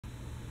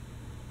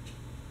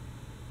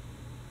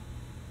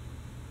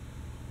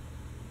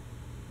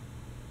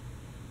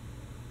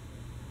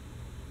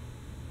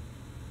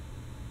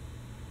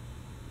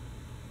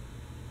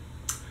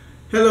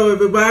Hello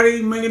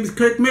everybody, my name is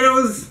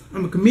Meadows.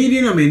 I'm a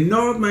comedian. I'm in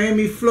North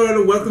Miami,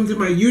 Florida. Welcome to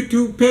my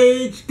YouTube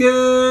page.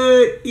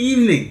 Good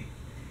evening.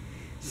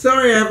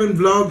 Sorry I haven't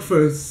vlogged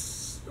for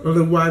a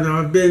little while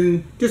now. I've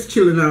been just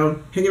chilling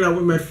out, hanging out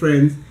with my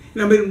friends,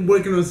 and I've been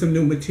working on some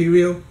new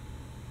material.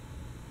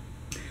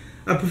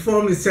 I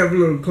performed in several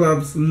little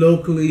clubs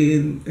locally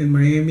in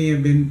Miami.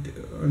 I've been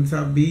on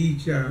South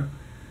Beach.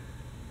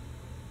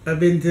 I've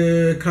been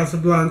to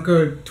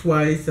Casablanca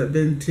twice. I've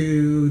been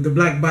to the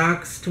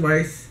Baaaakk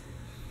twice.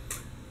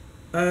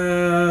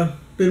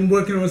 Been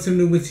working on some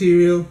new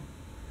material,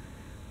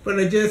 but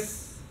I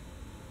just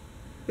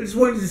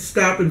wanted to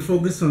stop and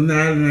focus on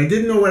that, and I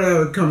didn't know whether I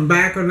would come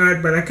back or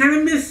not, but I kind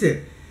of miss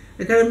it.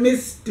 I kind of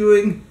miss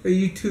doing a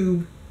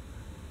YouTube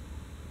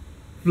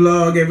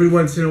vlog every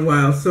once in a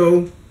while.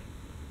 So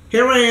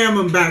here I am,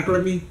 I'm back.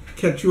 Let me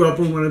catch you up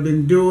on what I've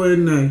been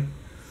doing.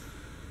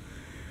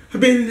 I've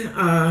been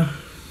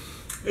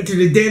to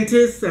the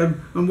dentist.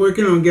 I'm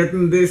working on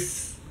getting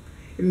this.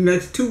 In the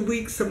next 2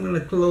 weeks, I'm going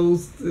to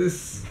close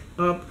this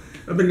up.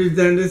 I've been to the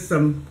dentist.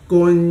 I'm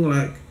going,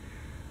 like,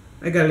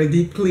 I got a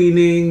deep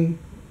cleaning.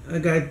 I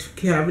got 2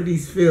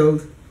 cavities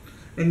filled.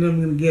 And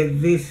I'm going to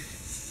get this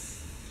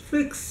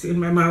fixed in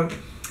my mouth.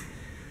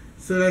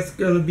 So that's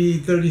going to be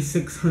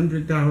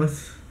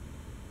 $3,600.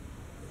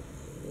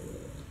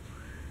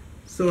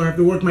 So I have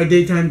to work my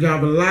daytime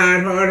job a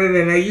lot harder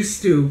than I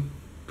used to.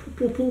 Poop,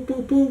 poop, poop,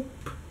 poop, poop.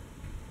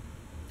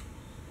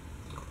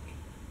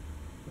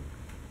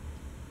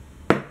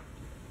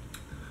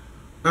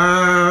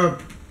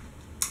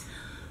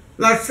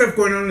 Lots of stuff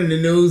going on in the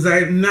news.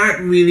 I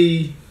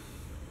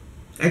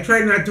try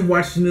not to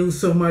watch the news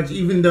so much,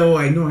 even though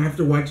I know I have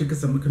to watch it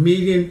because I'm a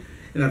comedian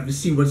and I have to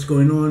see what's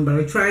going on, but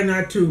I try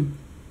not to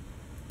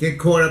get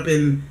caught up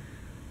in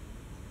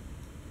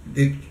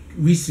the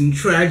recent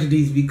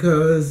tragedies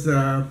because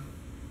I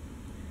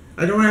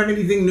don't have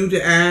anything new to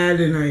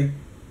add, and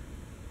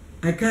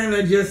I kind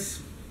of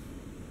just,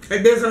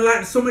 there's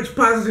so much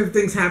positive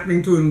things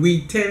happening too, and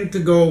we tend to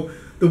go,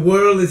 the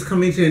world is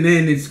coming to an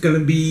end. It's going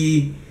to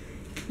be,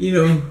 you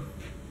know,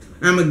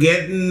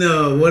 Armageddon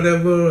or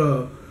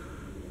whatever,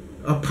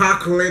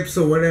 apocalypse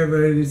or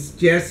whatever. And it's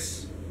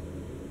just,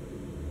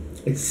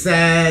 it's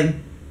sad,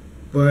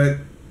 but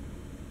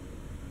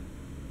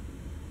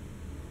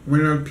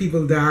when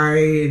people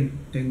die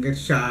and get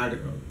shot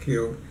or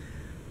killed.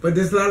 But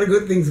there's a lot of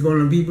good things going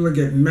on. People are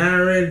getting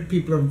married,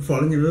 people are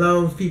falling in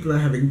love, people are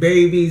having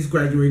babies,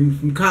 graduating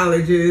from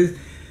colleges.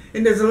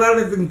 And there's a lot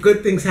of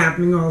good things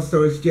happening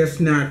also. It's just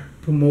not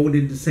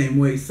promoted the same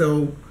way.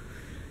 So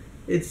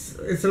it's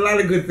a lot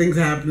of good things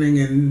happening,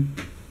 and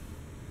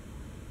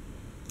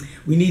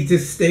we need to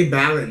stay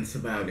balanced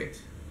about it,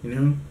 you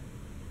know?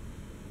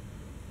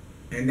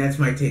 And that's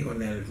my take on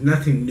that. It's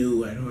nothing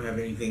new. I don't have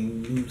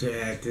anything new to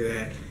add to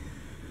that.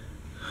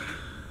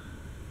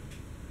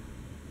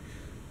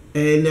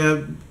 And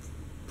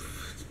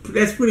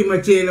that's pretty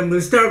much it. I'm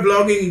going to start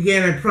vlogging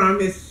again, I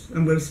promise.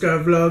 I'm going to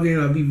start vlogging.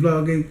 I'll be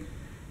vlogging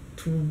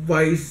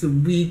twice a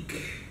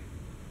week.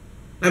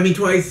 I mean,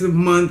 twice a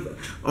month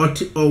or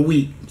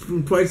week.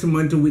 From twice a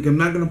month to a week. I'm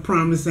not going to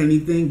promise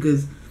anything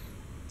because,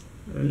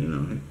 you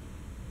know,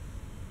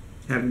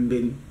 I haven't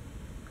been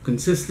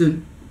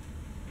consistent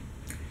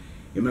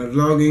in my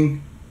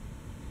vlogging.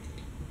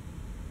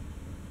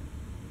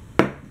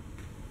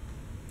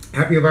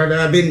 Happy about that.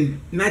 I've been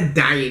not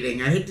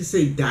dieting. I hate to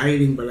say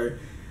dieting, but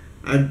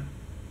I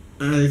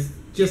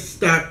just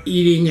stopped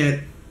eating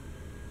at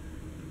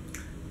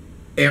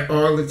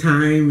all the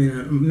time, and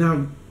I'm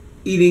now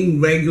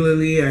eating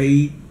regularly. I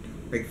eat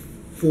like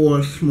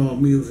 4 small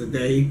meals a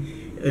day.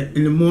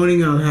 In the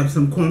morning, I'll have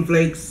some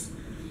cornflakes,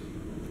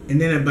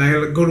 and then I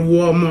go to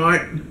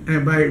Walmart and I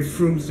buy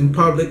fruits in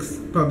Publix.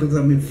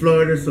 I'm in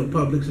Florida, so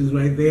Publix is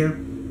right there.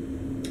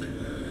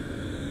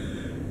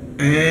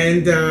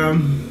 And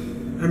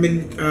I've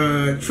been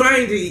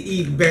trying to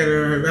eat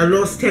better. I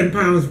lost 10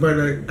 pounds, but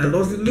I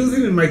lose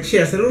it in my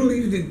chest. I don't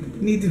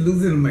need to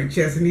lose it in my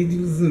chest. I need to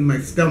lose it in my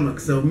stomach.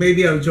 So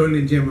maybe I'll join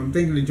the gym. I'm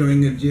thinking of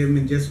joining a gym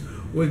and just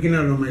working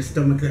out on my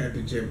stomach at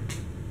the gym.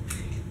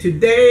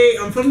 Today,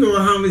 I'm from the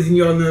Bahamas, and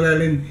y'all know that.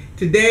 And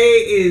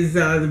today is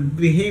the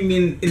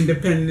Bahamian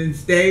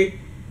Independence Day.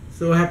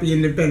 So happy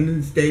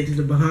Independence Day to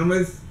the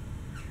Bahamas.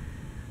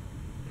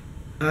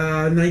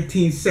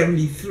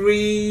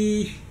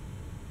 1973.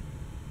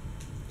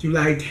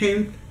 July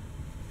 10th.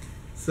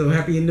 So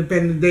happy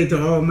Independence Day to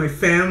all my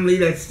family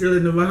that's still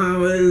in the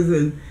Bahamas,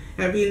 and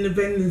happy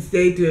Independence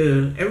Day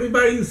to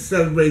everybody who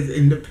celebrates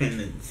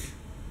independence.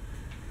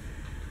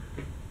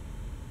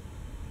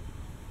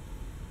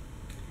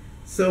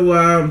 So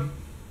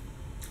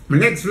my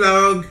next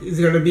vlog is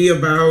going to be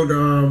about,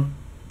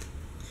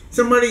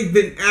 somebody's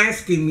been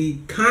asking me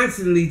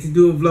constantly to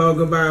do a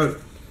vlog about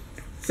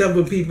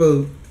several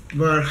people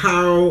about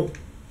how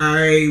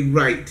I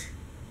write.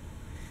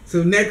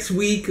 So next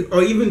week,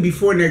 or even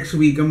before next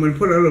week, I'm going to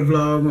put out a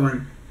vlog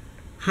on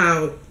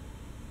how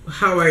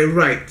I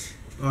write,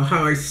 or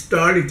how I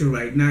started to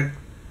write. Not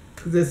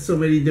because there's so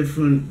many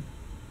different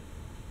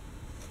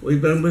ways,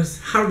 but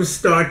how to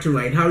start to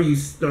write, how you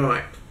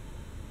start.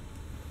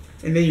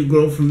 and then you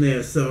grow from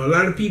there. So a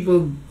lot of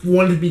people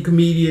want to be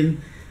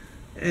comedian,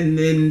 and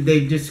then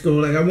they just go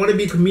like, I want to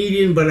be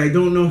comedian, but I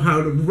don't know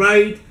how to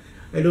write.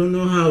 I don't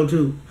know how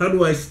do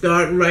I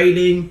start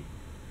writing?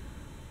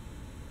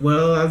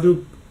 Well, I'll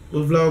do a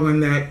vlog on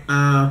that.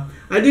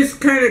 I just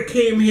kind of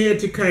came here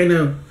to kind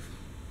of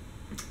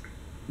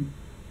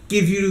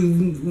give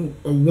you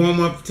a warm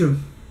up to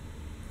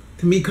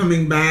me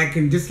coming back,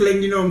 and just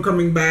letting you know I'm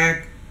coming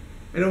back.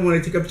 I don't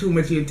want to take up too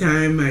much of your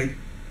time.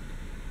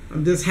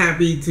 I'm just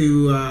happy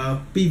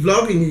to be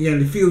vlogging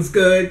again. It feels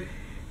good,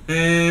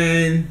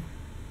 and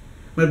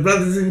my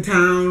brother's in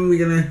town.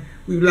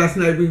 Last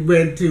night we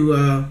went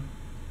to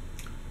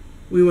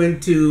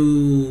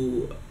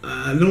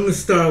Lone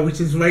Star,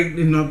 which is right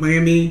in North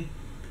Miami,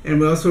 and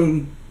we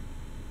also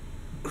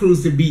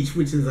cruised the beach,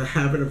 which is a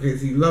habit of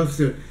his. He loves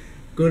to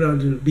go down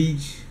to the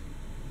beach,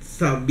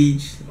 South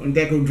Beach, on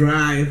Deco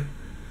Drive.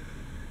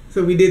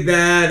 So we did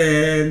that,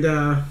 and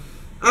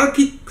I'll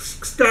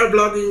start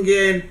vlogging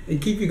again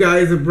and keep you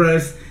guys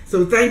abreast.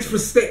 So thanks for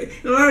staying.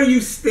 A lot of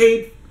you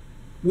stayed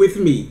with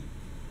me.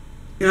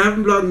 And I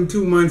haven't vlogged in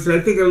 2 months, and I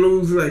think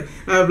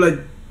I have like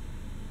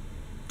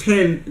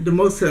 10. The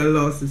most I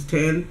lost is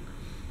 10.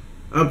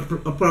 I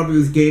probably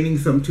was gaining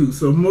some too.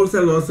 So most I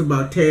lost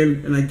about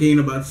 10, and I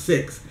gained about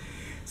 6.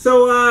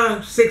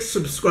 So 6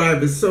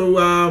 subscribers. So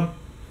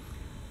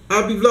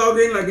I'll be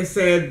vlogging, like I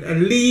said, at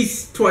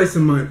least twice a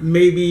month,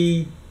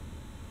 maybe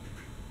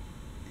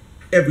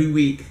every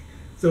week.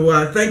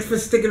 So thanks for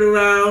sticking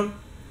around.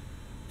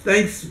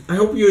 Thanks. I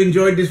hope you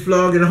enjoyed this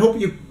vlog, and I hope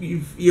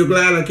you're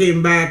glad I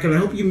came back, and I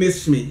hope you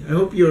missed me. I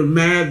hope you're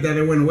mad that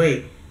I went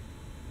away,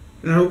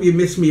 and I hope you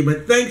missed me.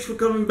 But thanks for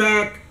coming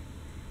back,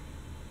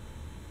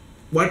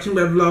 watching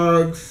my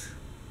vlogs.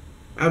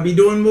 I'll be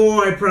doing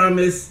more, I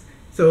promise.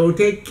 So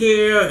take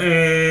care,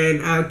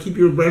 and I'll keep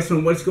you abreast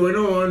on what's going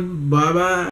on. Bye bye.